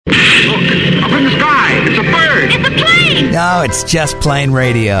No, it's Just Plain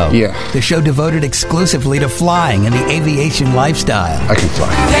Radio. Yeah. The show devoted exclusively to flying and the aviation lifestyle. I can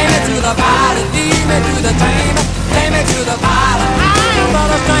fly. Take me to the pilot, lead me to the train. Take me to the pilot, I'm not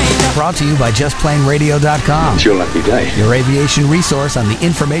a stranger. Brought to you by JustPlaneRadio.com. It's your lucky day. Your aviation resource on the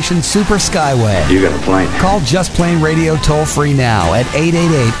information super skyway. You got a plane. Call Just Plain Radio toll free now at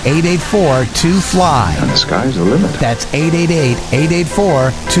 888-884-2FLY. And the sky's the limit. That's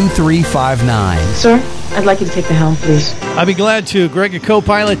 888-884-2359. Sir, I'd like you to take the helm, please. I'd be glad to. Greg, your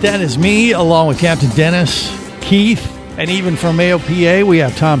co-pilot, that is me, along with Captain Dennis, Keith, and even from AOPA, we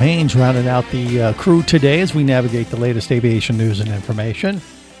have Tom Haynes rounding out the crew today as we navigate the latest aviation news and information.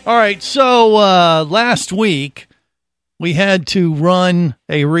 All right, so last week we had to run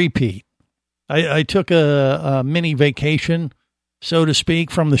a repeat. I took a mini vacation, so to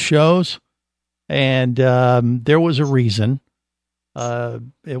speak, from the shows, and there was a reason.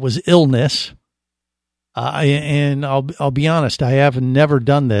 It was illness. And I'll be honest, I have never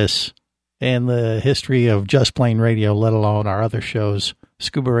done this in the history of Just Plain Radio, let alone our other shows,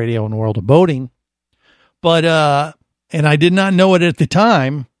 Scuba Radio and World of Boating. But, and I did not know it at the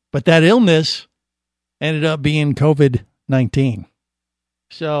time, but that illness ended up being COVID-19.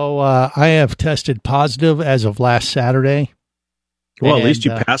 So, I have tested positive as of last Saturday. Well, at least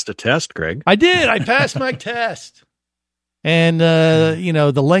you passed a test, Greg. I did. I passed my test. And,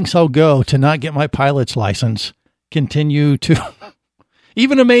 the lengths I'll go to not get my pilot's license continue to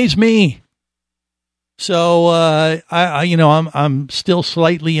even amaze me. So, I'm still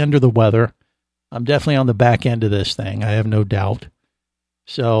slightly under the weather. I'm definitely on the back end of this thing. I have no doubt.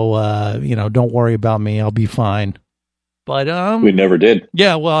 So, don't worry about me. I'll be fine. But, we never did.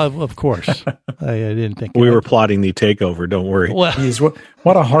 Yeah, well, of course. I didn't think we were plotting the takeover. Don't worry. Well, Jeez,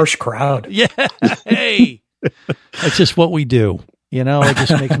 what a harsh crowd. Yeah. Hey. That's just what we do. It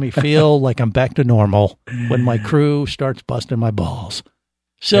just makes me feel like I'm back to normal when my crew starts busting my balls.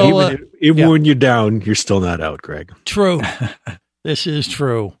 So even when you're down, you're still not out, Greg. True. This is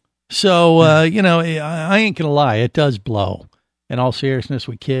true. So, I ain't going to lie. It does blow. In all seriousness,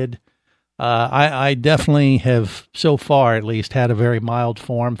 we kid. I definitely have, so far at least, had a very mild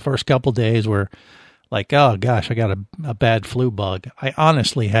form. First couple days were like, oh, gosh, I got a bad flu bug. I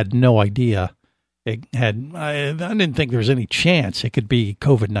honestly had no idea. I didn't think there was any chance it could be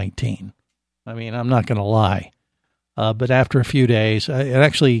COVID-19. I mean, I'm not going to lie. But after a few days,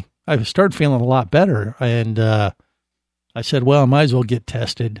 I started feeling a lot better. And I said, well, I might as well get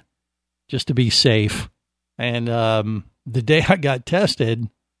tested just to be safe. And the day I got tested,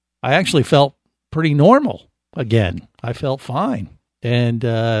 I actually felt pretty normal again. I felt fine. And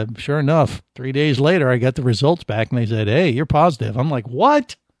sure enough, 3 days later, I got the results back and they said, hey, you're positive. I'm like,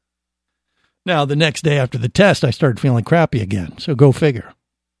 what? Now, the next day after the test, I started feeling crappy again. So go figure.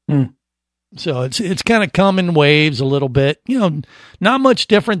 So it's kind of come in waves a little bit. Not much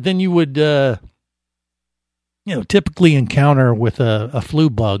different than you would, typically encounter with a flu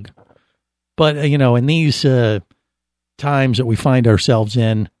bug. But, in these times that we find ourselves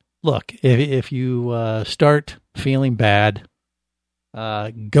in, look, if you start feeling bad,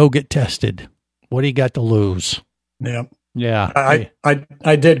 go get tested. What do you got to lose? Yeah. Yeah.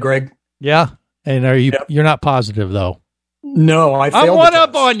 I did, Greg. Yeah. And you're not positive though? No, I failed. I'm one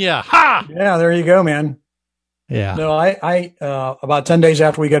up on you. Ha! Yeah, there you go, man. Yeah. No, I about 10 days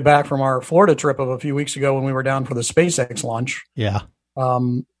after we got back from our Florida trip of a few weeks ago when we were down for the SpaceX launch. Yeah.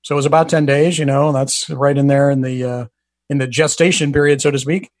 So it was about 10 days, that's right in there in the gestation period, so to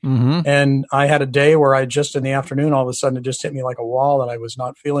speak. Mm-hmm. And I had a day where I just in the afternoon, all of a sudden it just hit me like a wall that I was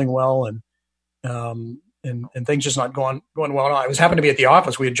not feeling well. And things just not going well. I happened to be at the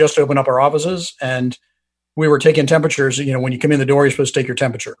office. We had just opened up our offices and we were taking temperatures. When you come in the door, you're supposed to take your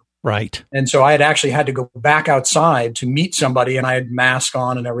temperature. Right. And so I had actually had to go back outside to meet somebody and I had mask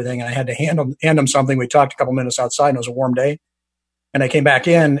on and everything. And I had to hand them something. We talked a couple minutes outside and it was a warm day. And I came back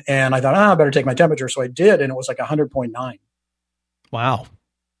in and I thought, I better take my temperature. So I did. And it was like 100.9. Wow.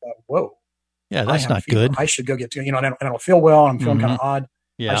 Whoa. Yeah, that's not good. I should go get, I don't feel well. I'm feeling kind of odd.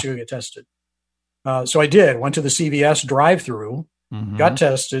 Yeah. I should go get tested. So I did. Went to the CVS drive-through, got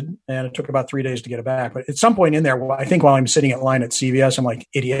tested, and it took about 3 days to get it back. But at some point in there, I think while I'm sitting in line at CVS, I'm like,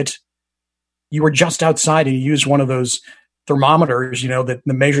 idiot, you were just outside and you used one of those thermometers, that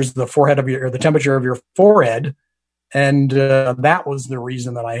measures the temperature of your forehead. And that was the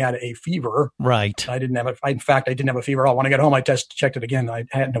reason that I had a fever. Right. I didn't have in fact, I didn't have a fever at all. When I got home, I checked it again. I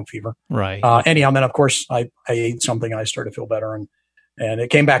had no fever. Right. Anyhow, then of course I ate something and I started to feel better and it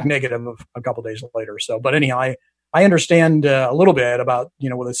came back negative a couple of days later. So, but anyhow, I understand a little bit about,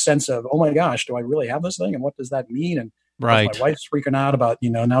 with a sense of, oh my gosh, do I really have this thing? And what does that mean? And Right. My wife's freaking out about,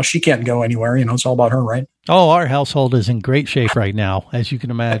 now she can't go anywhere. It's all about her, right? Oh, our household is in great shape right now, as you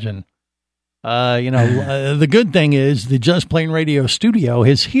can imagine. The good thing is the Just Plain Radio studio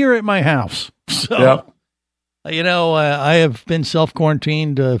is here at my house. So, I have been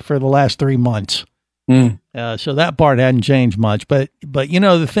self-quarantined for the last 3 months. So that part hadn't changed much. But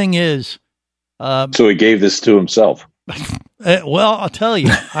the thing is... so he gave this to himself. Well, I'll tell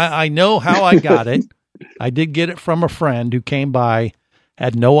you, I know how I got it. I did get it from a friend who came by,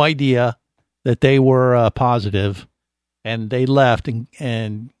 had no idea that they were positive, and they left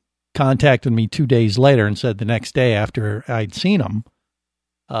and contacted me 2 days later and said the next day after I'd seen him,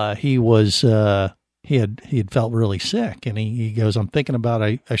 he had felt really sick, and he goes, I'm thinking about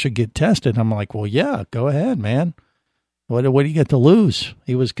I should get tested. I'm like, well, yeah, go ahead, man. What do you get to lose?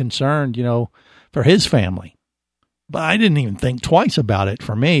 He was concerned, for his family. But I didn't even think twice about it.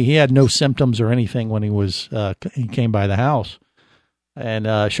 For me, he had no symptoms or anything when he came by the house.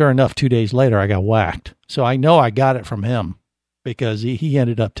 And sure enough, 2 days later, I got whacked. So I know I got it from him because he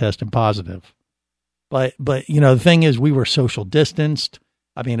ended up testing positive. But the thing is, we were social distanced.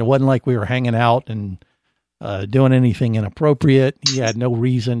 I mean, it wasn't like we were hanging out and doing anything inappropriate. He had no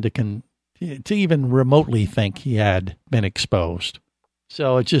reason to even remotely think he had been exposed.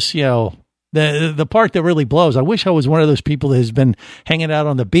 So it's just, the part that really blows, I wish I was one of those people that has been hanging out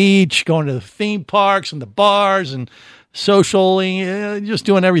on the beach, going to the theme parks and the bars and socially, just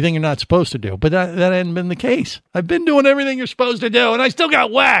doing everything you're not supposed to do. But that hadn't been the case. I've been doing everything you're supposed to do, and I still got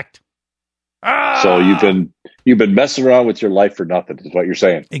whacked. So you've been messing around with your life for nothing, is what you're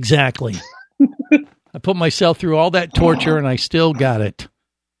saying. Exactly. I put myself through all that torture, and I still got it.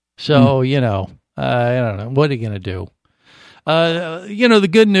 So, I don't know. What are you going to do? The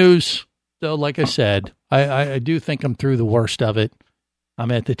good news, though, like I said, I do think I'm through the worst of it.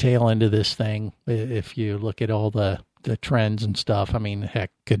 I'm at the tail end of this thing. If you look at all the trends and stuff, I mean, heck,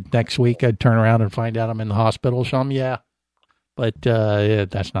 could next week I'd turn around and find out I'm in the hospital or something? Yeah. But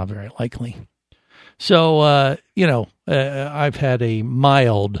that's not very likely. So, I've had a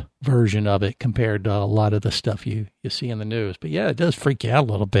mild version of it compared to a lot of the stuff you see in the news. But yeah, it does freak you out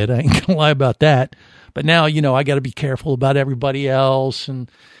a little bit. I ain't gonna lie about that. But now, I got to be careful about everybody else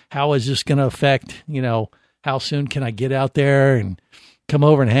and how is this going to affect, how soon can I get out there and come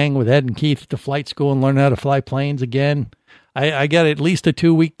over and hang with Ed and Keith at the flight school and learn how to fly planes again? I got at least a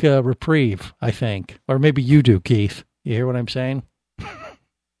 2-week reprieve, I think. Or maybe you do, Keith. You hear what I'm saying?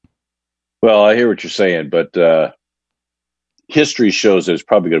 Well, I hear what you're saying, but history shows that it's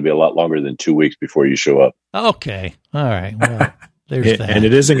probably going to be a lot longer than 2 weeks before you show up. Okay. All right. Well, there's that. And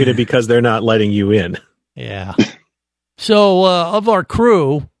it isn't going to be because they're not letting you in. Yeah. So of our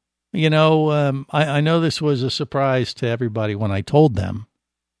crew, I know this was a surprise to everybody when I told them.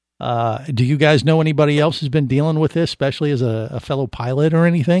 Do you guys know anybody else who's been dealing with this, especially as a fellow pilot or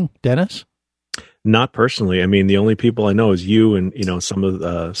anything? Dennis? Not personally. I mean, the only people I know is you and, some of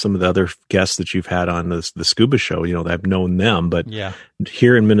the other guests that you've had on the Scuba Show, I've known them, but yeah.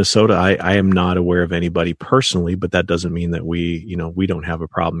 Here in Minnesota, I am not aware of anybody personally, but that doesn't mean that we don't have a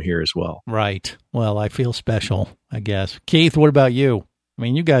problem here as well. Right. Well, I feel special, I guess. Keith, what about you? I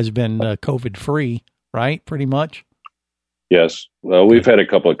mean, you guys have been COVID free, right? Pretty much. Yes. Well, we've had a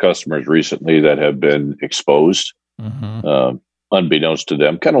couple of customers recently that have been exposed, unbeknownst to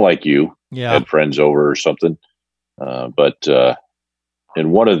them, kind of like you. Yeah. Had friends over or something. And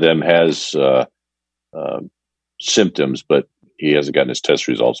one of them has symptoms, but he hasn't gotten his test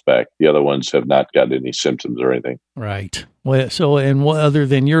results back. The other ones have not gotten any symptoms or anything. Right. Well, so, and what, other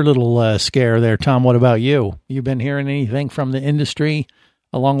than your little scare there, Tom, what about you? You been hearing anything from the industry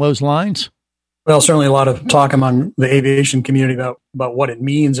along those lines? Well, certainly a lot of talk among the aviation community about what it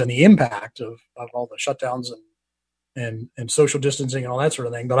means and the impact of all the shutdowns and social distancing and all that sort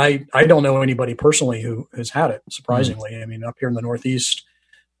of thing. But I don't know anybody personally who has had it, surprisingly. I mean, up here in the Northeast,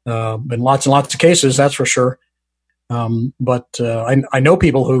 been lots and lots of cases, that's for sure. But I know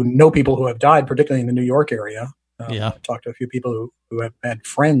people who have died, particularly in the New York area. I've talked to a few people who have had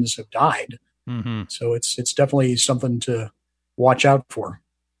friends who have died. Mm-hmm. So it's definitely something to watch out for.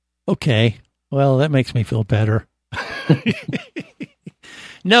 Okay. Well, that makes me feel better.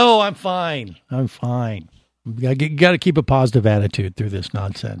 No, I'm fine. You got to keep a positive attitude through this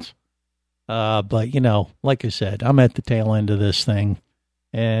nonsense. But, like I said, I'm at the tail end of this thing,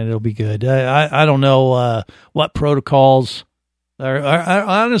 and it'll be good. I don't know what protocols.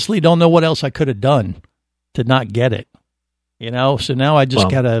 I honestly don't know what else I could have done to not get it. So now I just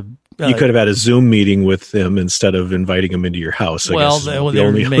got to... you could have had a Zoom meeting with them instead of inviting them into your house. I guess the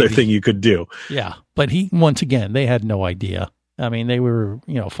only other thing you could do. Yeah, but once again, they had no idea. I mean, they were,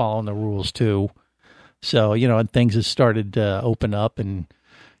 following the rules too. So, and things have started to open up and,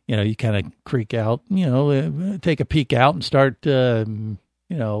 you kind of creak out, take a peek out and start, doing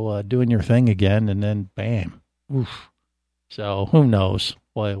your thing again. And then bam. Oof. So who knows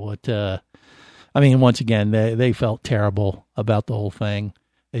once again, they felt terrible about the whole thing.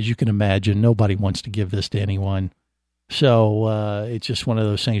 As you can imagine, nobody wants to give this to anyone. So it's just one of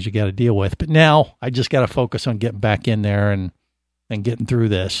those things you got to deal with. But now I just got to focus on getting back in there and getting through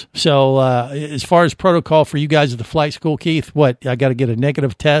this. So as far as protocol for you guys at the flight school, Keith, I got to get a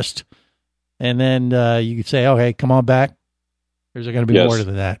negative test, and then you could say, "Okay, come on back." Or is there going to be more to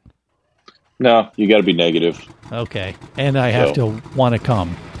that? No, you got to be negative. Okay, and I have to want to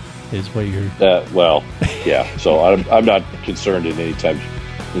come. Is what you're. Well, yeah. So I'm not concerned in any time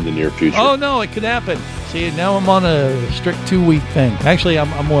in the near future. Oh no, it could happen. See, now I'm on a strict 2-week thing. Actually,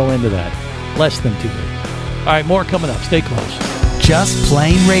 I'm well into that. Less than 2 weeks. All right, more coming up. Stay close. Just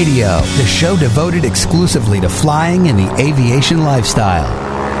Plain Radio, the show devoted exclusively to flying and the aviation lifestyle.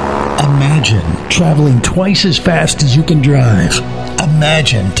 Imagine traveling twice as fast as you can drive.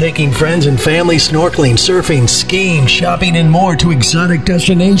 Imagine taking friends and family snorkeling, surfing, skiing, shopping, and more to exotic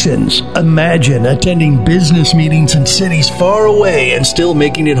destinations. Imagine attending business meetings in cities far away and still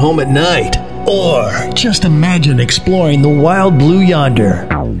making it home at night. Or just imagine exploring the wild blue yonder.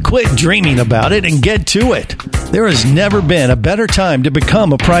 Quit dreaming about it and get to it. There has never been a better time to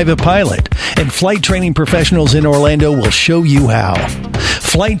become a private pilot, and Flight Training Professionals in Orlando will show you how.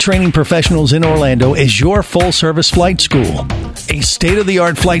 Flight Training Professionals in Orlando is your full-service flight school. A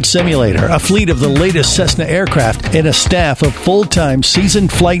state-of-the-art flight simulator, a fleet of the latest Cessna aircraft, and a staff of full-time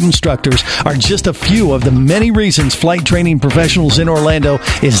seasoned flight instructors are just a few of the many reasons Flight Training Professionals in Orlando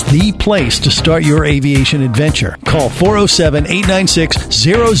is the place to start your aviation adventure. Call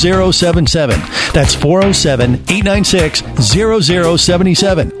 407-896-0077. That's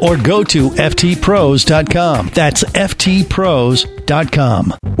 407-896-0077. Or go to ftpros.com. That's ftpros.com.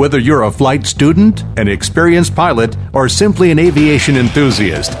 Whether you're a flight student, an experienced pilot, or simply an aviation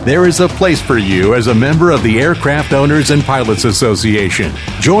enthusiast, there is a place for you as a member of the Aircraft Owners and Pilots Association.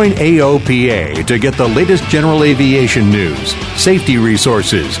 Join AOPA to get the latest general aviation news, safety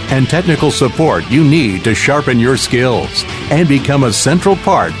resources, and technical support you need to sharpen your skills and become a central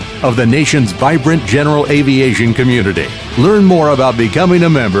part of the nation's vibrant general aviation community. Learn more about becoming a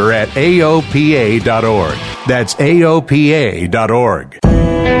member at AOPA.org. That's AOPA.org.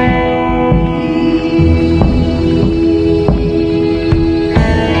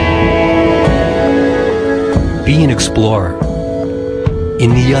 Be an explorer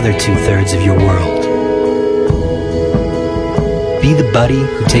in the other 2/3 of your world. Be the buddy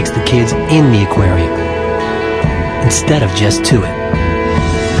who takes the kids in the aquarium instead of just to it.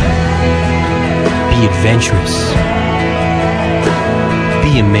 Be adventurous.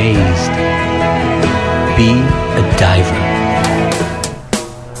 Be amazed. Be a diver.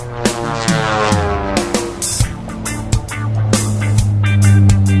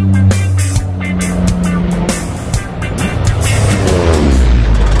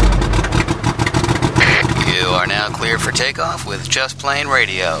 For takeoff with Just Plain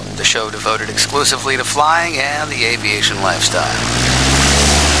Radio, the show devoted exclusively to flying and the aviation lifestyle.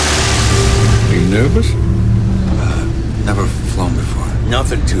 Are you nervous? Never flown before.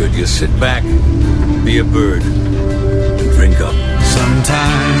 Nothing to it. Just sit back, be a bird, and drink up.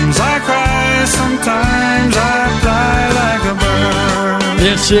 Sometimes I cry, sometimes I fly like a bird.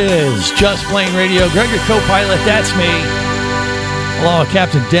 This is Just Plain Radio. Greg, your co-pilot, that's me. Along with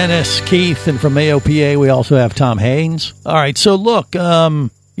Captain Dennis, Keith, and from AOPA, we also have Tom Haynes. All right, so look,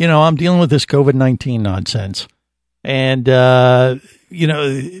 I'm dealing with this COVID-19 nonsense. And,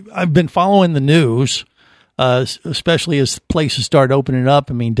 I've been following the news, especially as places start opening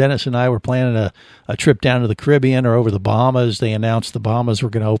up. I mean, Dennis and I were planning a trip down to the Caribbean or over the Bahamas. They announced the Bahamas were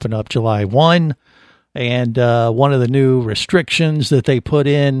going to open up July 1. And one of the new restrictions that they put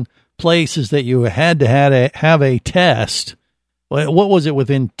in place is that you had to have a test. What was it,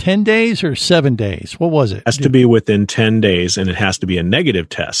 within 10 days or 7 days? What was it? It has to be within 10 days, and it has to be a negative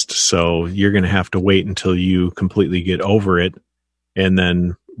test. So you're going to have to wait until you completely get over it. And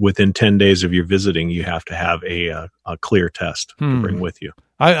then within 10 days of your visiting, you have to have a clear test to bring with you.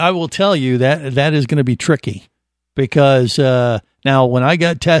 I will tell you that is going to be tricky because now when I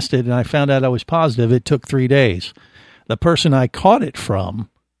got tested and I found out I was positive, it took 3 days. The person I caught it from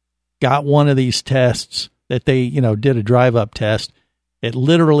got one of these tests that they, did a drive-up test. It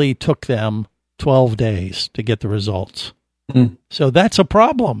literally took them 12 days to get the results. So that's a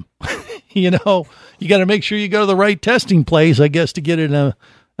problem. You got to make sure you go to the right testing place, I guess, to get an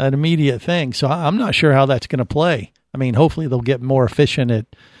immediate thing. So I'm not sure how that's going to play. I mean, hopefully they'll get more efficient at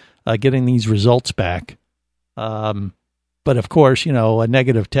getting these results back. But of course, a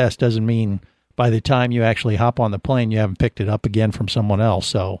negative test doesn't mean by the time you actually hop on the plane, you haven't picked it up again from someone else.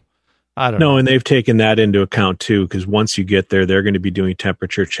 So I don't know. No, and they've taken that into account too, because once you get there, they're going to be doing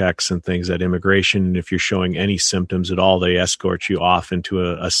temperature checks and things at immigration. And if you're showing any symptoms at all, they escort you off into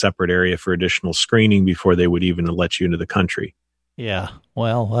a separate area for additional screening before they would even let you into the country. Yeah.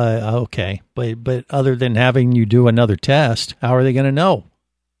 Well, okay. But other than having you do another test, how are they going to know?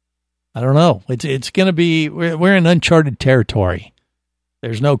 I don't know. It's going to be, we're in uncharted territory.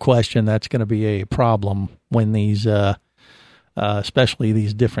 There's no question that's going to be a problem when these, especially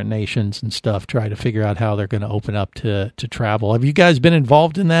these different nations and stuff, try to figure out how they're going to open up to travel. Have you guys been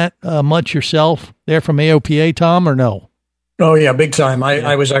involved in that much yourself there from AOPA, Tom, or no? Oh, yeah, big time.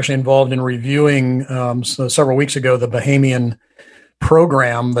 I was actually involved in reviewing several weeks ago the Bahamian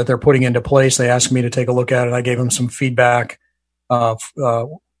program that they're putting into place. They asked me to take a look at it. I gave them some feedback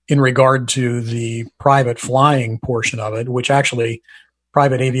in regard to the private flying portion of it, which actually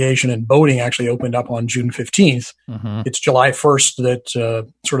private aviation and boating actually opened up on June 15th. Mm-hmm. It's July 1st that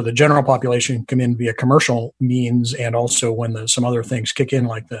sort of the general population come in via commercial means, and also when some other things kick in,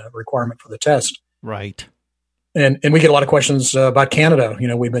 like the requirement for the test. Right. And we get a lot of questions about Canada.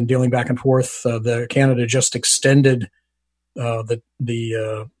 We've been dealing back and forth. The Canada just extended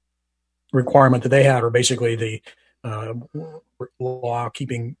the requirement that they had, or basically the law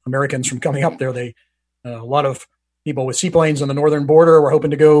keeping Americans from coming up there. A lot of people with seaplanes on the northern border were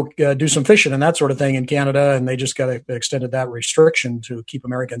hoping to go do some fishing and that sort of thing in Canada, and they just got extended that restriction to keep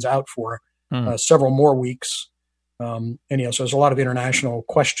Americans out for several more weeks. So there's a lot of international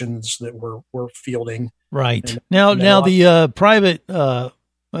questions that we're fielding. Right. Now the private,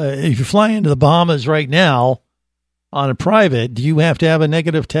 if you fly into the Bahamas right now on a private, do you have to have a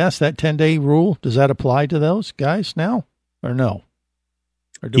negative test, that 10-day rule? Does that apply to those guys now or no?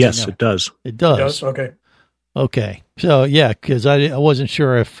 Or yes, it does. It does. It does? Okay. Okay. So, yeah, because I wasn't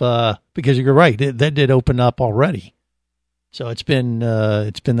sure if, because you're right, that did open up already. So it's been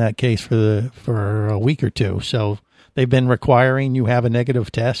that case for a week or two. So they've been requiring you have a negative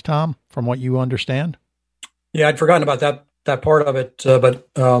test, Tom, from what you understand? Yeah, I'd forgotten about that part of it.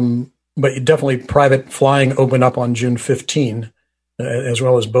 But definitely private flying opened up on June 15, as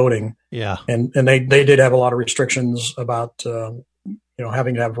well as boating. Yeah. And they did have a lot of restrictions about,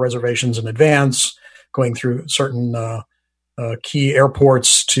 having to have reservations in advance, going through certain key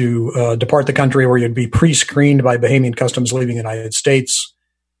airports to depart the country, where you'd be pre-screened by Bahamian Customs leaving the United States,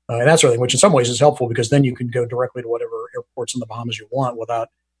 and that sort of thing, which in some ways is helpful because then you can go directly to whatever airports in the Bahamas you want without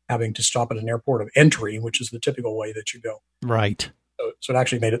having to stop at an airport of entry, which is the typical way that you go. Right. So it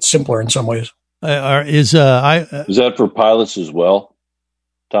actually made it simpler in some ways. Is that for pilots as well,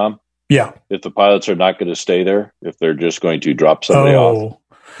 Tom? Yeah. If the pilots are not going to stay there, if they're just going to drop somebody off.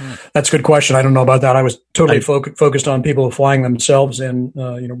 That's a good question. I don't know about that. I was totally focused on people flying themselves and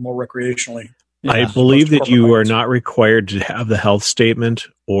more recreationally. Yeah. I believe that you are not required to have the health statement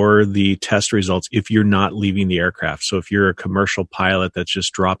or the test results if you're not leaving the aircraft. So if you're a commercial pilot that's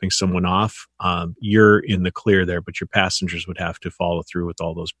just dropping someone off, you're in the clear there, but your passengers would have to follow through with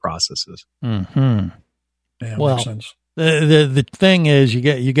all those processes. Mm-hmm. Yeah, well, makes sense. The thing is,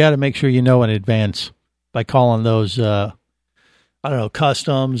 you got to make sure you know in advance by calling those.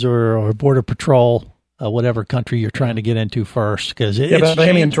 Customs or Border Patrol, whatever country you're trying to get into first. Because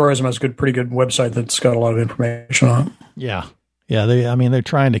Bahamian Tourism has a pretty good website that's got a lot of information on it. Yeah. Yeah. They're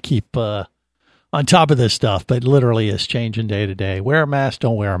trying to keep on top of this stuff, but literally it's changing day to day. Wear a mask,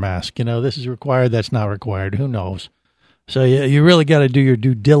 don't wear a mask. This is required, that's not required. Who knows? So you really got to do your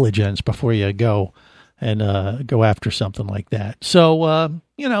due diligence before you go and go after something like that. So,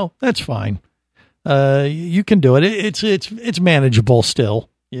 that's fine. You can do it. It's manageable still.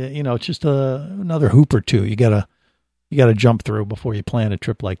 It's just another hoop or two. You gotta jump through before you plan a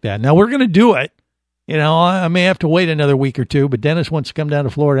trip like that. Now we're going to do it. I may have to wait another week or two, but Dennis wants to come down to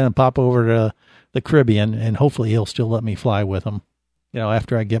Florida and pop over to the Caribbean, and hopefully he'll still let me fly with him,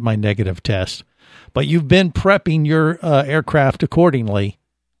 after I get my negative test. But you've been prepping your aircraft accordingly,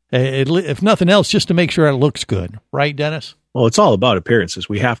 if nothing else, just to make sure it looks good. Right, Dennis? Well, it's all about appearances.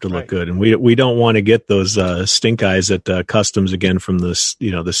 We have to look good, and we don't want to get those stink eyes at customs again from the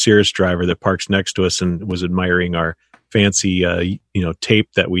Cirrus driver that parks next to us and was admiring our fancy tape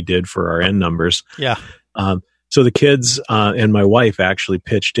that we did for our N numbers. Yeah. So the kids and my wife actually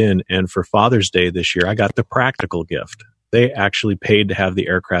pitched in, and for Father's Day this year, I got the practical gift. They actually paid to have the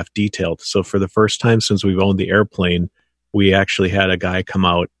aircraft detailed. So for the first time since we've owned the airplane, we actually had a guy come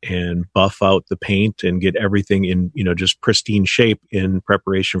out and buff out the paint and get everything in, just pristine shape in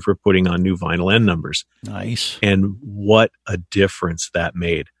preparation for putting on new vinyl N numbers. Nice. And what a difference that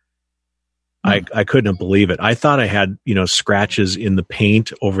made. I couldn't believe it. I thought I had, scratches in the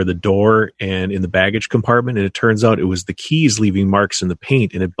paint over the door and in the baggage compartment. And it turns out it was the keys leaving marks in the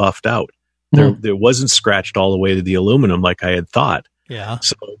paint, and it buffed out. There wasn't scratched all the way to the aluminum like I had thought. Yeah.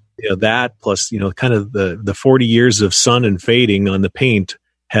 So, that plus, kind of the 40 years of sun and fading on the paint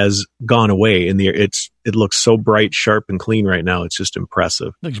has gone away, and it looks so bright, sharp, and clean right now. It's just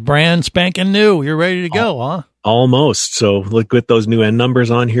impressive. Looks brand spanking new. You're ready to go, huh? Almost. So look at those new end numbers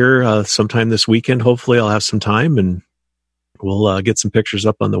on here sometime this weekend. Hopefully I'll have some time, and we'll get some pictures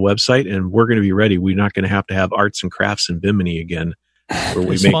up on the website, and we're going to be ready. We're not going to have arts and crafts in Bimini again, where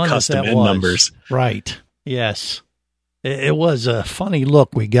we make custom end numbers. Right. Yes. It was a funny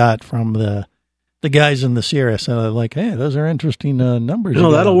look we got from the guys in the Cirrus. And they're like, hey, those are interesting numbers.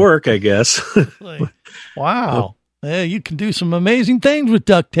 No, that'll work, I guess. Wow. Yeah, you can do some amazing things with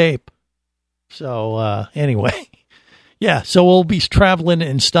duct tape. So anyway, yeah, so we'll be traveling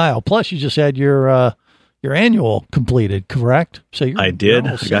in style. Plus, you just had your annual completed, correct? So I did.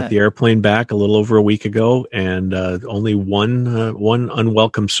 I got the airplane back a little over a week ago, and only one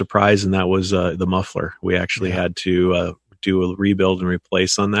unwelcome surprise, and that was the muffler. We actually had to do a rebuild and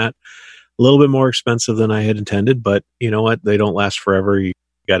replace on that. A little bit more expensive than I had intended, but you know what? They don't last forever. You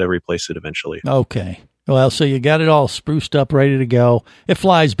got to replace it eventually. Okay. Well, so you got it all spruced up, ready to go. It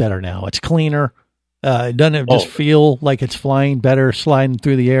flies better now. It's cleaner. Doesn't it just feel like it's flying better, sliding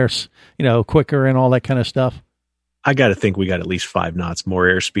through the air, quicker and all that kind of stuff? I got to think we got at least 5 knots more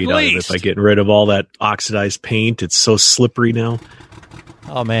airspeed out of it by getting rid of all that oxidized paint. It's so slippery now.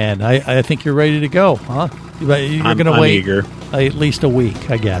 Oh, man. I think you're ready to go, huh? You're going to wait eager. At least a week,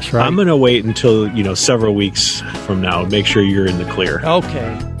 I guess, right? I'm going to wait until, several weeks from now. Make sure you're in the clear.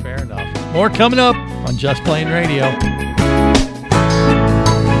 Okay. Fair enough. More coming up on Just Plain Radio.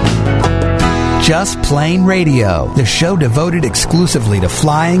 Just Plain Radio, the show devoted exclusively to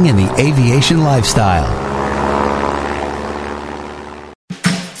flying and the aviation lifestyle.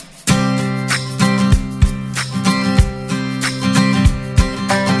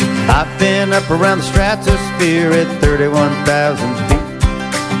 I've been up around the stratosphere at 31,000 feet.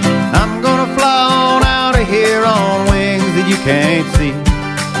 I'm gonna fly on out of here on wings that you can't see.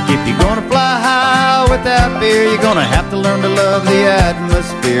 If you're gonna fly high without fear, you're gonna have to learn to love the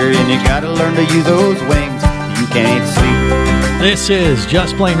atmosphere, and you gotta learn to use those wings you can't see. This is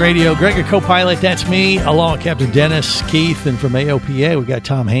Just Plain Radio. Greg, your co-pilot, that's me, along with Captain Dennis, Keith, and from AOPA, we got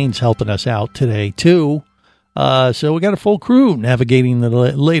Tom Haynes helping us out today, too. So we got a full crew navigating the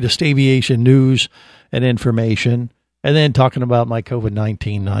latest aviation news and information, and then talking about my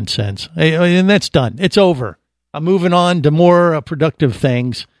COVID-19 nonsense. And that's done. It's over. I'm moving on to more productive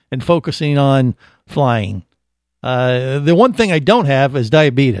things and focusing on flying. The one thing I don't have is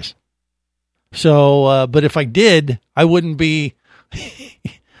diabetes. So, but if I did, I wouldn't be,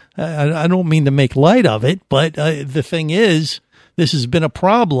 I don't mean to make light of it, but the thing is, this has been a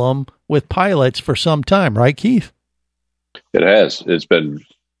problem with pilots for some time, right, Keith? It has. It's been,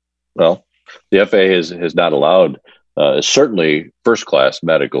 well, the FAA has not allowed certainly first-class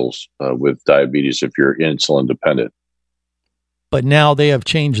medicals with diabetes if you're insulin dependent. But now they have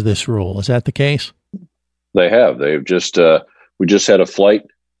changed this rule. Is that the case? They have. They've just, we just had a flight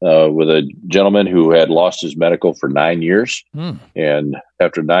with a gentleman who had lost his medical for 9 years. And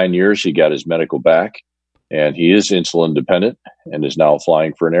after 9 years, he got his medical back, and he is insulin dependent and is now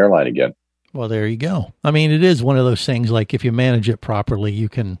flying for an airline again. Well, there you go. I mean, it is one of those things, like if you manage it properly, you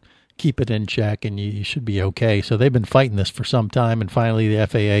can keep it in check and you should be okay. So they've been fighting this for some time, and finally the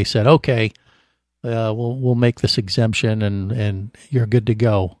FAA said, okay, we'll make this exemption and you're good to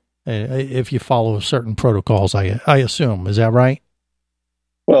go if you follow certain protocols, I assume. Is that right?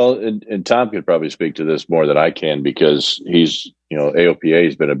 Well, and Tom could probably speak to this more than I can, because he's, AOPA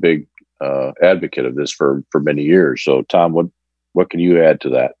has been a big advocate of this for many years. So Tom, what can you add to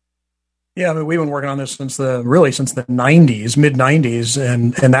that? Yeah, I mean, we've been working on this since the 90s, mid 90s.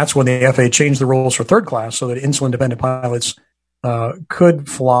 And that's when the FAA changed the rules for third class so that insulin dependent pilots could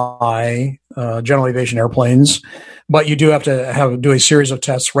fly general aviation airplanes, but you do have to do a series of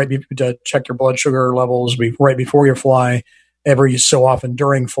tests to check your blood sugar levels right before you fly, every so often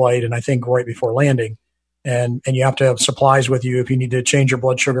during flight, and I think right before landing. And you have to have supplies with you if you need to change your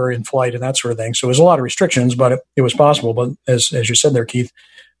blood sugar in flight and that sort of thing. So there's a lot of restrictions, but it was possible. But as you said there, Keith,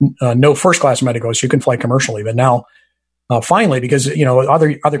 no first class medical, so you can fly commercially. But now, finally, because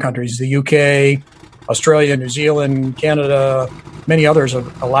other countries, the UK, Australia, New Zealand, Canada, many others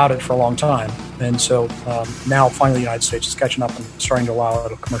have allowed it for a long time. And so now finally the United States is catching up and starting to allow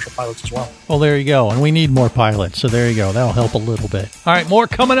it commercial pilots as well. Well, there you go. And we need more pilots. So there you go. That'll help a little bit. All right, more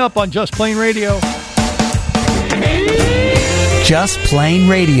coming up on Just Plain Radio. Just Plain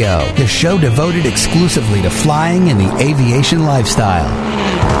Radio, the show devoted exclusively to flying and the aviation lifestyle.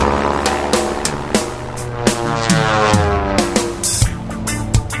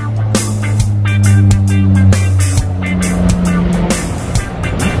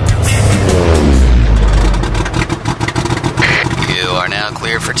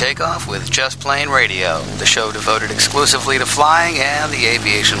 For takeoff with Just Plain Radio, the show devoted exclusively to flying and the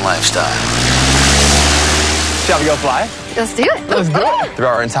aviation lifestyle. Shall we go fly? Let's do it. Let's do it.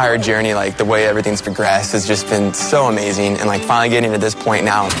 Throughout our entire journey, like the way everything's progressed has just been so amazing. And like finally getting to this point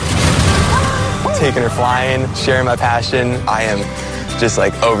now, taking her flying, sharing my passion. I am just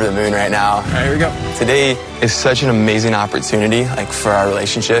like over the moon right now. All right, here we go. Today is such an amazing opportunity, like for our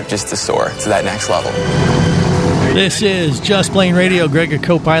relationship, just to soar to that next level. This is Just Plain Radio. Greg, a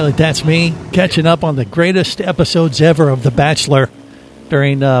co-pilot, that's me, catching up on the greatest episodes ever of The Bachelor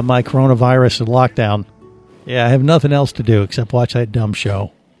during my coronavirus and lockdown. Yeah, I have nothing else to do except watch that dumb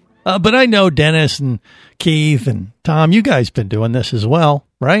show. But I know Dennis and Keith and Tom, you guys been doing this as well,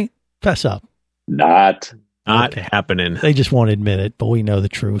 right? Fess up. Not happening. They just won't admit it, but we know the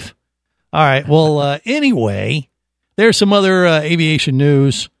truth. All right. Well, anyway, there's some other aviation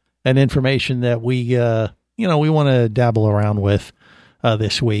news and information that we want to dabble around with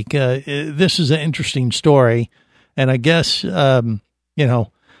this week. This is an interesting story, and I guess, we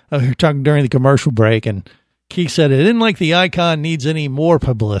were talking during the commercial break, and Keith said it didn't like the Icon needs any more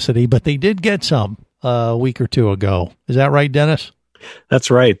publicity, but they did get some a week or two ago. Is that right, Dennis? That's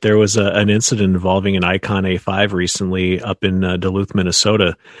right. There was an incident involving an Icon A5 recently up in Duluth,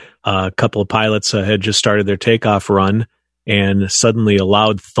 Minnesota. A couple of pilots had just started their takeoff run, and suddenly a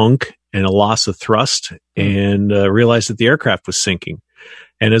loud thunk and a loss of thrust, and realized that the aircraft was sinking.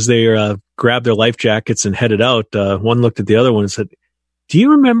 And as they grabbed their life jackets and headed out, one looked at the other one and said, "Do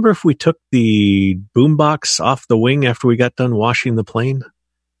you remember if we took the boombox off the wing after we got done washing the plane?"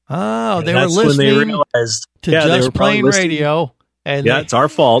 Oh, and they were listening when they realized, to Just Plain Radio. And it's our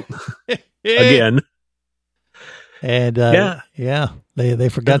fault. Again. And they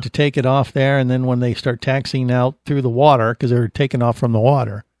forgot to take it off there. And then when they start taxiing out through the water, because they were taking off from the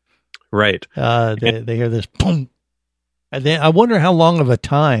water. Right. They hear this boom. And then I wonder how long of a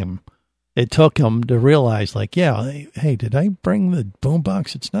time it took them to realize, like, hey, did I bring the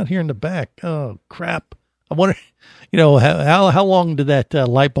boombox? It's not here in the back. Oh, crap. I wonder, how long did that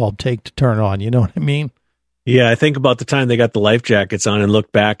light bulb take to turn on? You know what I mean? Yeah, I think about the time they got the life jackets on and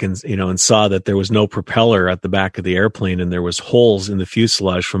looked back and saw that there was no propeller at the back of the airplane and there was holes in the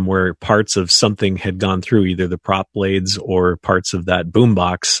fuselage from where parts of something had gone through, either the prop blades or parts of that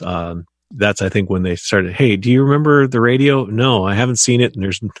boombox. That's, I think, when they started, "Hey, do you remember the radio?" "No, I haven't seen it,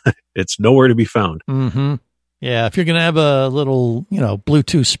 and it's nowhere to be found." Mm-hmm. Yeah, if you're going to have a little,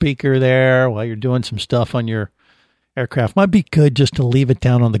 Bluetooth speaker there while you're doing some stuff on your aircraft, might be good just to leave it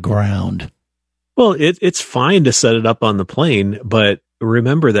down on the ground. Well, it's fine to set it up on the plane, but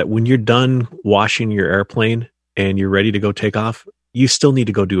remember that when you're done washing your airplane and you're ready to go take off, you still need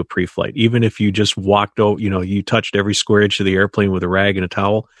to go do a pre-flight. Even if you just walked over, you touched every square inch of the airplane with a rag and a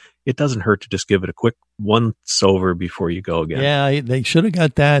towel, it doesn't hurt to just give it a quick once over before you go again. Yeah, they should have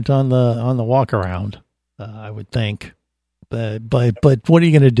got that on the walk around, I would think. But what are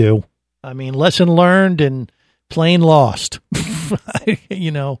you going to do? I mean, lesson learned and plane lost.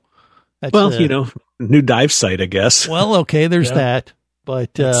 New dive site, I guess. Well, okay, there's that,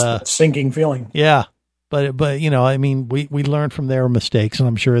 but that sinking feeling. Yeah, but we learned from their mistakes, and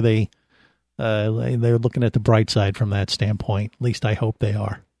I'm sure they're looking at the bright side from that standpoint. At least I hope they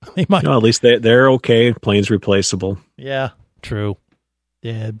are. They might. No, at least they're okay. Plane's replaceable. Yeah, true.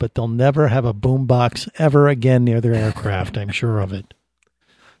 Yeah, but they'll never have a boombox ever again near their aircraft. I'm sure of it.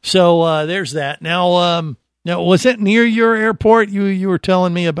 So there's that. Now, was it near your airport? You were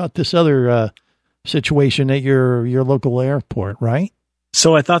telling me about this other situation at your local airport, right?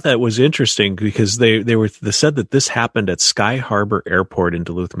 So I thought that was interesting because they said that this happened at Sky Harbor Airport in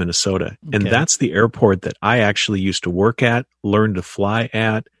Duluth, Minnesota. And that's the airport that I actually used to work at, learned to fly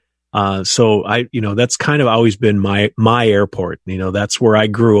at. So that's kind of always been my airport. That's where I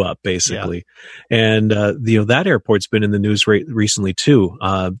grew up basically. Yeah. And, that airport's been in the news recently too.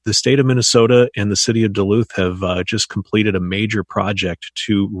 The state of Minnesota and the city of Duluth have just completed a major project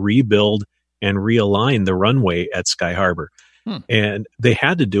to rebuild and realign the runway at Sky Harbor. And they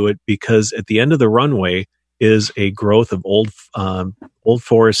had to do it because at the end of the runway is a growth of old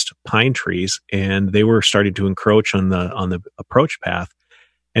forest pine trees, and they were starting to encroach on the approach path.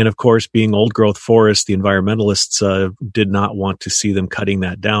 And of course, being old growth forest, the environmentalists did not want to see them cutting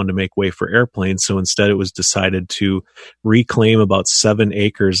that down to make way for airplanes. So instead, it was decided to reclaim about 7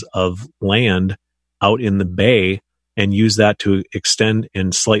 acres of land out in the bay and use that to extend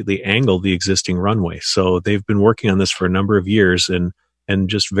and slightly angle the existing runway. So they've been working on this for a number of years and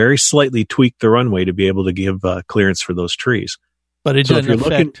just very slightly tweak the runway to be able to give clearance for those trees. But it doesn't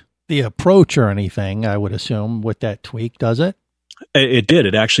affect the approach or anything, I would assume, with that tweak, does it? It did.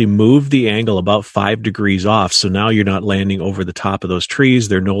 It actually moved the angle about 5 degrees off. So now you're not landing over the top of those trees.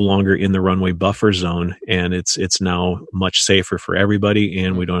 They're no longer in the runway buffer zone, and it's now much safer for everybody,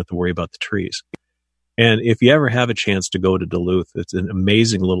 and we don't have to worry about the trees. And if you ever have a chance to go to Duluth, it's an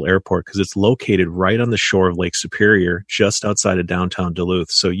amazing little airport because it's located right on the shore of Lake Superior, just outside of downtown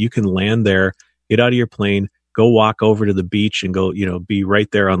Duluth. So you can land there, get out of your plane, go walk over to the beach and go, be right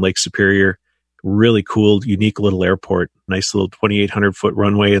there on Lake Superior. Really cool, unique little airport, nice little 2,800 foot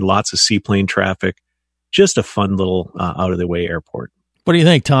runway, lots of seaplane traffic. Just a fun little out of the way airport. What do you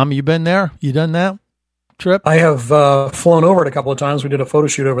think, Tom? You been there? You done that trip? I have flown over it a couple of times. We did a photo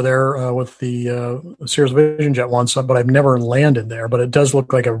shoot over there with the Cirrus Vision Jet once, but I've never landed there. But it does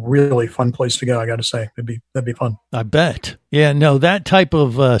look like a really fun place to go, I got to say. That'd be fun. I bet. Yeah, no, that type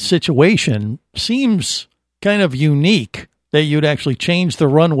of situation seems kind of unique, that you'd actually change the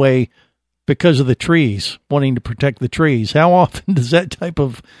runway because of the trees, wanting to protect the trees. How often does that type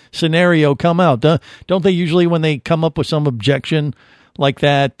of scenario come out? Don't they usually, when they come up with some objection like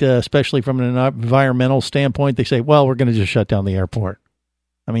that, especially from an environmental standpoint, they say, well, we're going to just shut down the airport?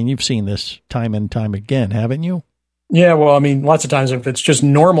 I mean, you've seen this time and time again, haven't you? Yeah, well, I mean, lots of times if it's just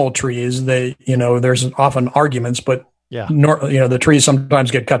normal trees, there's often arguments, but yeah, the trees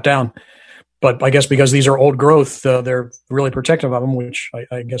sometimes get cut down. But I guess because these are old growth, they're really protective of them, which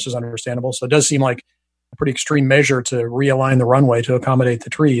I guess is understandable. So it does seem like a pretty extreme measure to realign the runway to accommodate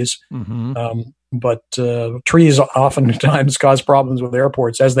the trees. Mm-hmm. But trees oftentimes cause problems with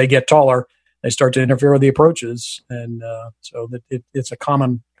airports. As they get taller, they start to interfere with the approaches. And so it's a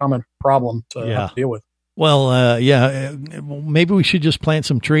common problem to have to deal with. Well, maybe we should just plant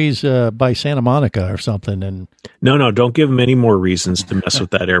some trees by Santa Monica or something. And no, don't give them any more reasons to mess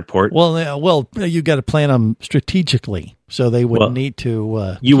with that airport. Well, you got to plant them strategically, so they wouldn't need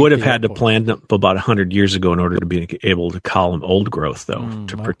to. You would have had to plant them about 100 years ago in order to be able to call them old growth, though,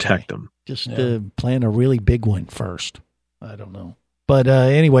 to protect them. Just plant a really big one first. I don't know, but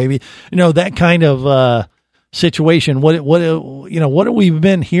anyway, that kind of situation. What have we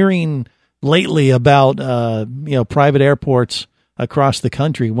been hearing lately about private airports across the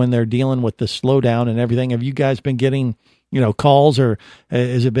country when they're dealing with the slowdown and everything? Have you guys been getting calls, or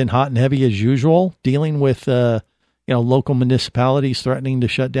has it been hot and heavy as usual dealing with local municipalities threatening to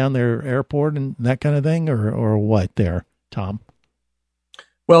shut down their airport and that kind of thing, or what there, Tom?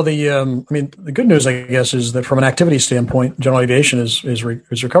 Well, the good news, I guess, is that from an activity standpoint, general aviation is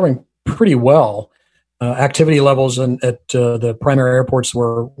recovering pretty well. Activity levels at the primary airports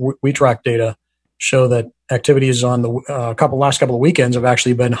where we track data show that activities on the last couple of weekends have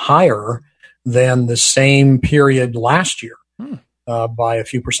actually been higher than the same period last year by a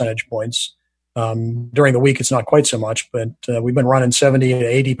few percentage points. During the week, it's not quite so much, but we've been running 70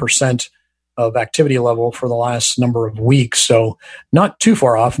 to 80% of activity level for the last number of weeks. So not too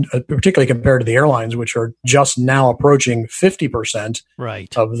far off, particularly compared to the airlines, which are just now approaching 50%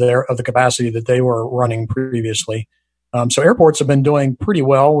 of the capacity that they were running previously. So airports have been doing pretty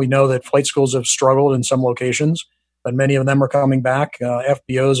well. We know that flight schools have struggled in some locations, but many of them are coming back.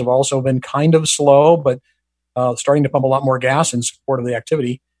 FBOs have also been kind of slow, but starting to pump a lot more gas in support of the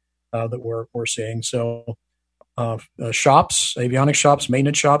activity that we're seeing. So shops, avionics shops,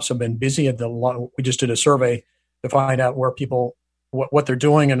 maintenance shops have been busy. We just did a survey to find out where people, what they're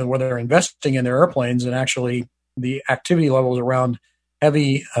doing and where they're investing in their airplanes. And actually the activity levels around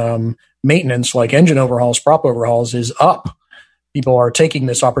heavy maintenance, like engine overhauls, prop overhauls, is up. People are taking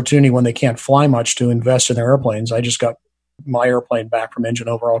this opportunity when they can't fly much to invest in their airplanes. I just got my airplane back from engine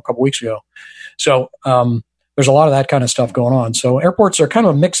overhaul a couple weeks ago. So there's a lot of that kind of stuff going on. So airports are kind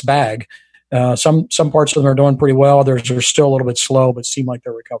of a mixed bag. Some parts of them are doing pretty well. Others are still a little bit slow, but seem like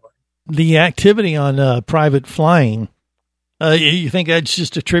they're recovering. The activity on private flying, you think that's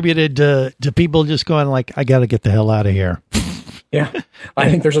just attributed to people just going like, I got to get the hell out of here? Yeah, I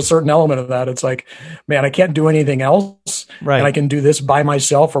think there's a certain element of that. It's like, man, I can't do anything else, right? And I can do this by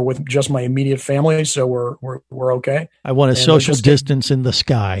myself or with just my immediate family, so we're okay. I want a social distance in the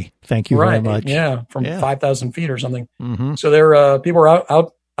sky. Thank you very much. Yeah, from 5,000 feet or something. Mm-hmm. So there, people are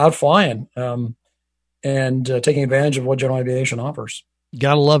out flying and taking advantage of what general aviation offers.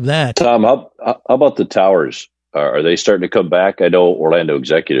 Gotta love that. Tom, how about the towers? Are they starting to come back? I know Orlando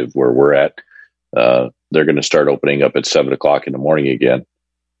Executive, where we're at, they're going to start opening up at 7:00 in the morning again.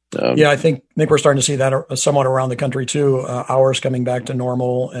 Yeah, I think we're starting to see that somewhat around the country too. Hours coming back to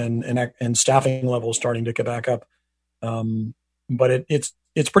normal and staffing levels starting to get back up. But it's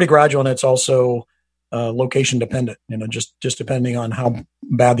pretty gradual, and it's also location dependent. Just depending on how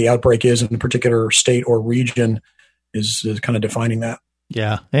bad the outbreak is in a particular state or region is kind of defining that.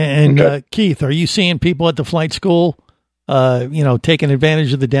 Yeah. And Keith, are you seeing people at the flight school, taking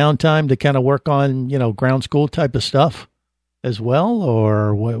advantage of the downtime to kind of work on, ground school type of stuff as well?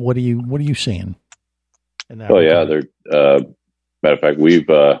 Or what are you seeing? Yeah. Matter of fact, we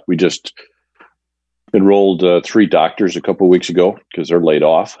just enrolled 3 doctors a couple of weeks ago because they're laid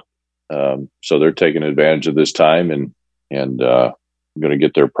off. So they're taking advantage of this time and going to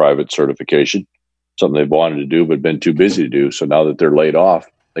get their private certification. Something they've wanted to do but been too busy to do. So now that they're laid off,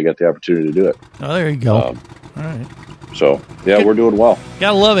 they got the opportunity to do it. Oh, there you go. All right. So, we're doing well.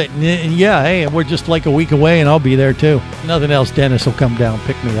 Gotta love it. And hey, we're just like a week away, and I'll be there too. Nothing else, Dennis will come down,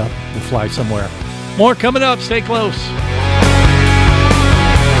 pick me up. We'll fly somewhere. More coming up. Stay close.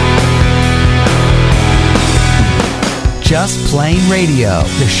 Just Plain Radio,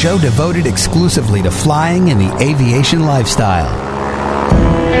 the show devoted exclusively to flying and the aviation lifestyle.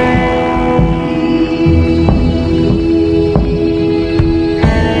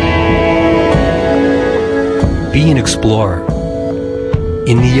 Be an explorer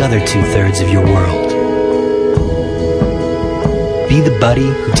in the other 2/3 of your world. Be the buddy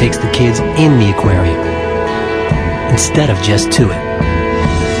who takes the kids in the aquarium instead of just to it.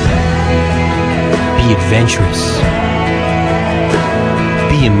 Be adventurous.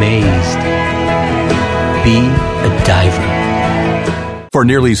 Be amazed. Be a diver. For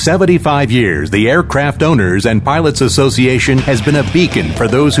nearly 75 years, the Aircraft Owners and Pilots Association has been a beacon for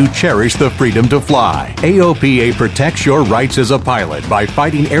those who cherish the freedom to fly. AOPA protects your rights as a pilot by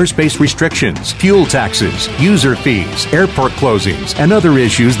fighting airspace restrictions, fuel taxes, user fees, airport closings, and other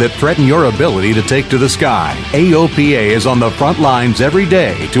issues that threaten your ability to take to the sky. AOPA is on the front lines every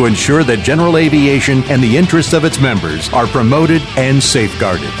day to ensure that general aviation and the interests of its members are promoted and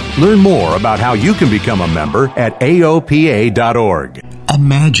safeguarded. Learn more about how you can become a member at AOPA.org.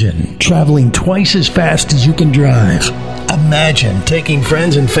 Imagine traveling twice as fast as you can drive. Imagine taking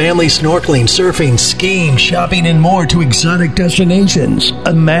friends and family snorkeling, surfing, skiing, shopping, and more to exotic destinations.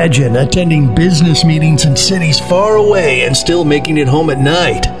 Imagine attending business meetings in cities far away and still making it home at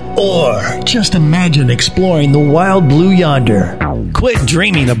night. Or just imagine exploring the wild blue yonder. Quit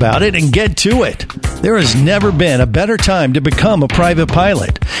dreaming about it and get to it. There has never been a better time to become a private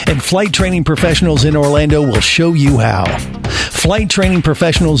pilot, and Flight Training Professionals in Orlando will show you how. Flight Training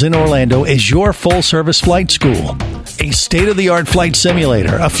Professionals in Orlando is your full-service flight school. A state-of-the-art flight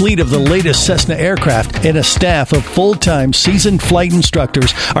simulator, a fleet of the latest Cessna aircraft, and a staff of full-time seasoned flight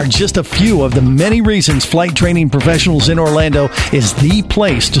instructors are just a few of the many reasons Flight Training Professionals in Orlando is the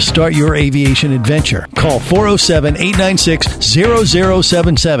place to start your aviation adventure. Call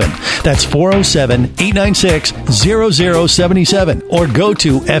 407-896-0077. That's 407-896-0077. Or go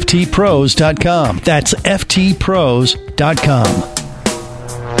to ftpros.com. That's ftpros.com.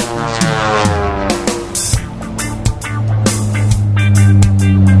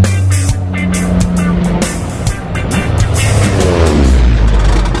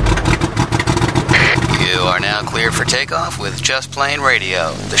 For takeoff with Just Plain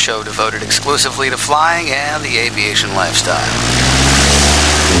Radio, the show devoted exclusively to flying and the aviation lifestyle.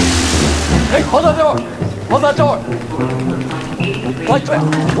 Hey, hold that door! Hold that door! What?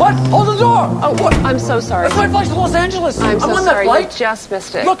 Hold the door! What? I'm so sorry. That's my flight to Los Angeles. I'm so on sorry. That flight. You just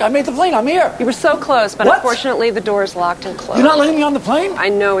missed it. Look, I made the plane. I'm here. You were so close, but what? Unfortunately, the door is locked and closed. You're not letting me on the plane? I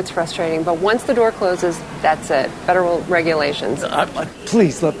know it's frustrating, but once the door closes, that's it. Federal regulations.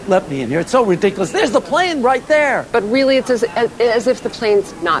 Please, let me in here. It's so ridiculous. There's the plane right there. But really, it's as if the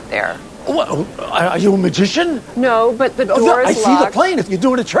plane's not there. What? Are you a magician? No, but the door is locked. I see the plane. If you're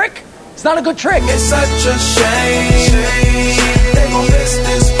doing a trick. It's not a good trick. It's such a shame. They gon' miss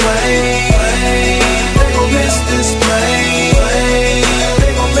this plane. They gon' miss this plane.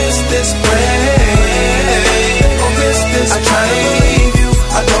 They gon' miss this plane. They gon' miss this train. I try to believe you.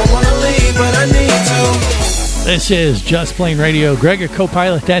 I don't wanna leave, but I need to. This is Just Plain Radio. Greg, your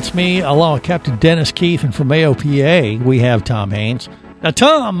co-pilot, that's me, along with Captain Dennis Keith, and from AOPA, we have Tom Haynes. Now,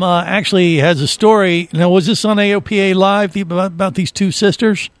 Tom actually has a story. Now, was this on AOPA Live about these two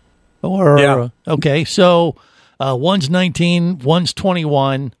sisters? Or yeah. Okay, so one's 19, one's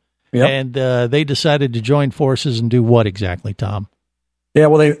 21, and they decided to join forces and do what exactly, Tom? Yeah,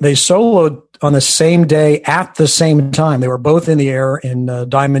 well, they soloed on the same day at the same time. They were both in the air in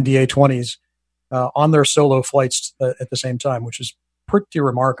Diamond DA-20s on their solo flights at the same time, which is pretty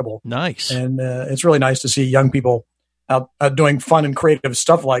remarkable. Nice. And it's really nice to see young people out doing fun and creative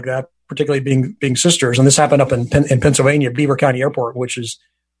stuff like that, particularly being sisters. And this happened up in Pennsylvania, Beaver County Airport, which is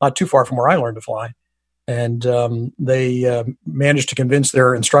not too far from where I learned to fly. And they managed to convince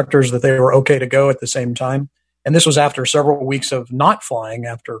their instructors that they were okay to go at the same time. And this was after several weeks of not flying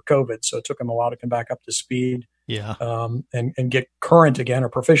after COVID. So it took them a while to come back up to speed. Yeah. And get current again or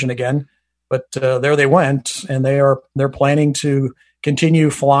proficient again. But there they went, and they're planning to continue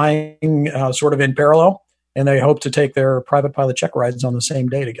flying sort of in parallel, and they hope to take their private pilot check rides on the same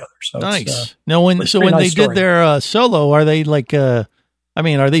day together. So nice. Now, when they did their solo, are they like? Are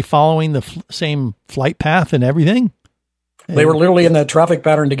they following the same flight path and everything? They were literally in the traffic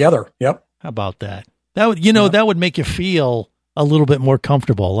pattern together. Yep. How about that? That would that would make you feel a little bit more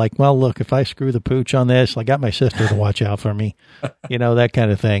comfortable. Like, well, look, if I screw the pooch on this, I got my sister to watch out for me. That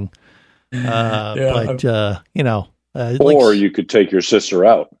kind of thing. Or you could take your sister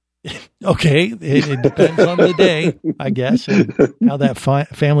out. Okay. It depends on the day, I guess, and how that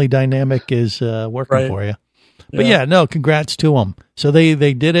family dynamic is working for you. But congrats to them. So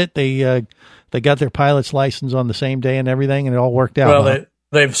they did it. They got their pilot's license on the same day and everything, and it all worked out. Well,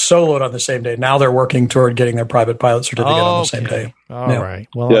 they've soloed on the same day. Now they're working toward getting their private pilot certificate on the same day. All right.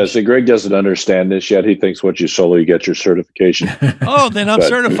 Well, so Greg doesn't understand this yet. He thinks once you solo, you get your certification. Oh, then I'm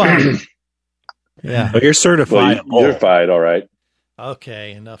certified. Yeah. Oh, you're certified. Well, you're fine. All right.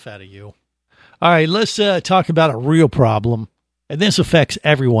 Okay. Enough out of you. All right. Let's talk about a real problem. And this affects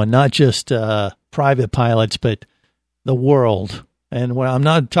everyone, not just private pilots, but the world. And I'm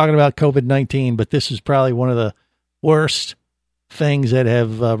not talking about COVID-19, but this is probably one of the worst things that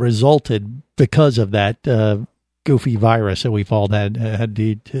have resulted because of that goofy virus that we've all had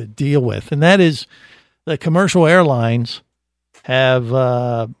to deal with. And that is the commercial airlines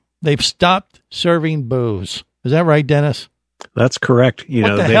they've stopped serving booze. Is that right, Dennis? That's correct.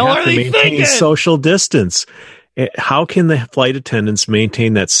 What the hell have are to they maintain thinking? social distance. How can the flight attendants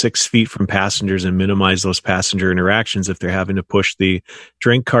maintain that 6 feet from passengers and minimize those passenger interactions if they're having to push the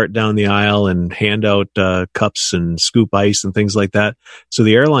drink cart down the aisle and hand out cups and scoop ice and things like that? So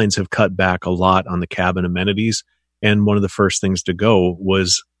the airlines have cut back a lot on the cabin amenities. And one of the first things to go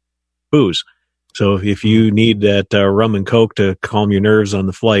was booze. So if you need that rum and Coke to calm your nerves on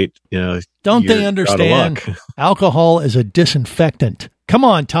the flight, don't they understand alcohol is a disinfectant? Come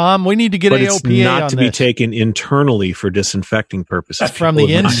on, Tom. We need to get AOPA on this. It's not to be taken internally for disinfecting purposes. From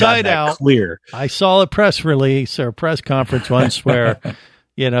the inside out. Clear. I saw a press release or a press conference once where,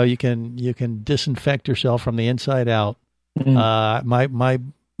 you can disinfect yourself from the inside out. Mm-hmm.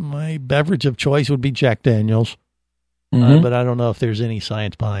 My beverage of choice would be Jack Daniels. Mm-hmm. But I don't know if there's any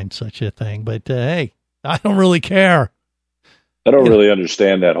science behind such a thing. But hey, I don't really care. I don't really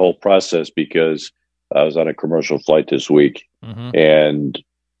understand that whole process because I was on a commercial flight this week, and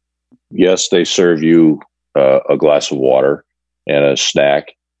yes, they serve you a glass of water and a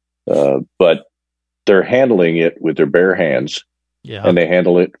snack, but they're handling it with their bare hands, and they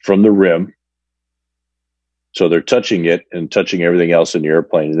handle it from the rim. So they're touching it and touching everything else in the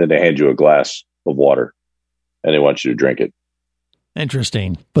airplane, and then they hand you a glass of water. And they want you to drink it.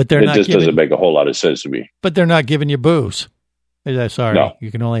 Interesting, but they're not. It just doesn't make a whole lot of sense to me. But they're not giving you booze. Sorry, no. You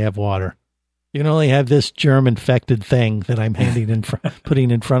can only have water. You can only have this germ-infected thing that I'm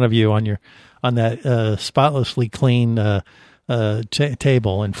putting in front of you on that spotlessly clean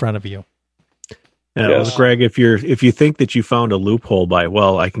table in front of you. Yeah, yes. Well, Greg, if you think that you found a loophole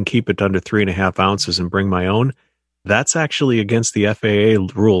I can keep it under 3.5 ounces and bring my own, that's actually against the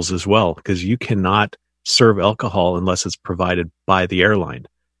FAA rules as well, because you cannot serve alcohol unless it's provided by the airline.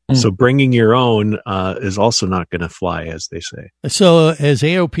 So bringing your own is also not going to fly, as they say. So as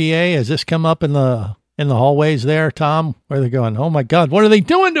AOPA, has this come up in the hallways there, Tom, where they're going, oh my God, what are they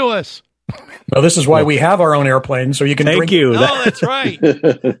doing to us? Well, this is why we have our own airplane, so you can Thank you. Oh, that's right.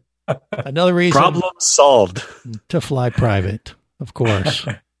 Another reason. Problem solved. To fly private, of course.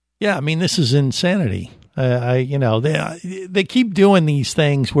 Yeah, I mean, this is insanity. They keep doing these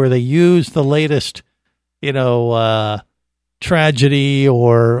things where they use the latest tragedy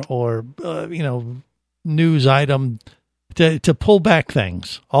or news item to pull back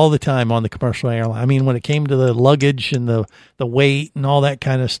things all the time on the commercial airline. I mean, when it came to the luggage and the weight and all that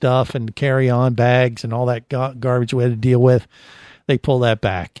kind of stuff and carry-on bags and all that garbage we had to deal with, they pull that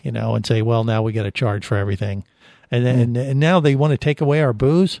back, and say, well, now we got to charge for everything. And now they want to take away our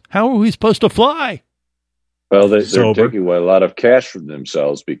booze. How are we supposed to fly? Well, they're taking away a lot of cash from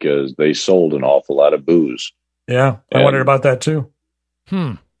themselves because they sold an awful lot of booze. Yeah, I wondered about that too.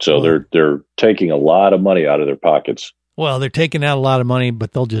 So they're taking a lot of money out of their pockets. Well, they're taking out a lot of money,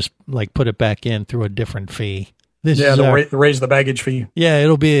 but they'll just put it back in through a different fee. They'll raise the baggage fee. Yeah,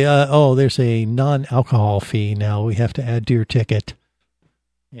 it'll be, there's a non-alcohol fee now we have to add to your ticket.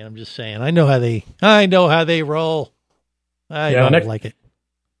 Yeah, I'm just saying, I know how they roll. I don't like it.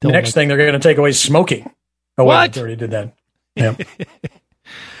 Next thing, they're going to take away smoking. Oh, what? Wait, they already did that. Yeah.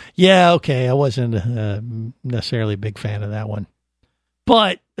 Yeah, okay. I wasn't necessarily a big fan of that one.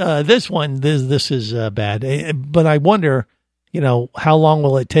 But this one, this is bad. But I wonder, how long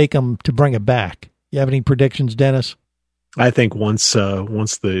will it take them to bring it back? You have any predictions, Dennis? I think once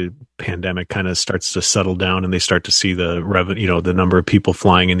the pandemic kind of starts to settle down and they start to see the revenue, the number of people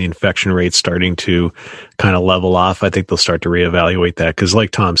flying and the infection rates starting to kind of level off, I think they'll start to reevaluate that. Because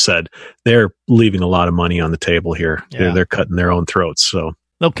like Tom said, they're leaving a lot of money on the table here. Yeah. They're cutting their own throats. So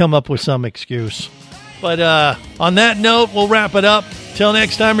they'll come up with some excuse. But on that note, we'll wrap it up. Till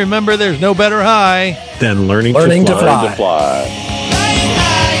next time, remember, there's no better high than learning to fly.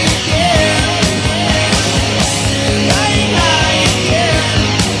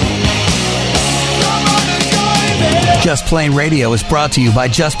 Just Plain Radio is brought to you by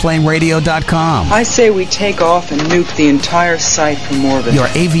JustPlainRadio.com. I say we take off and nuke the entire site from orbit. Your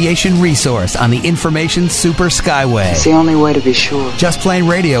aviation resource on the information super skyway. It's the only way to be sure. Just Plain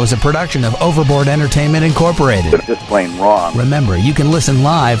Radio is a production of Overboard Entertainment Incorporated. It's just plain wrong. Remember, you can listen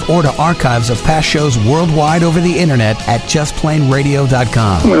live or to archives of past shows worldwide over the internet at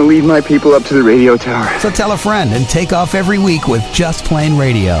JustPlainRadio.com. I'm going to leave my people up to the radio tower. So tell a friend and take off every week with Just Plain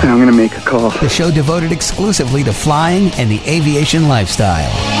Radio. I'm going to make a call. The show devoted exclusively to flying and the aviation lifestyle.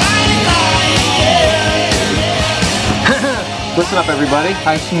 Listen up, everybody.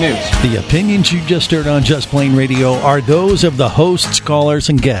 I have some news. The opinions you just heard on Just Plain Radio are those of the hosts, callers,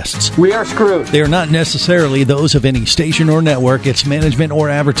 and guests. We are screwed. They are not necessarily those of any station or network, its management, or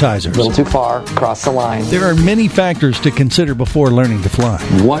advertisers. A little too far. Cross the line. There are many factors to consider before learning to fly.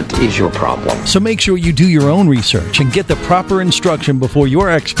 What is your problem? So make sure you do your own research and get the proper instruction before your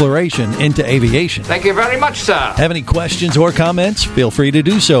exploration into aviation. Thank you very much, sir. Have any questions or comments? Feel free to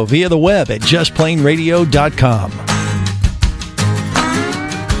do so via the web at JustPlainRadio.com.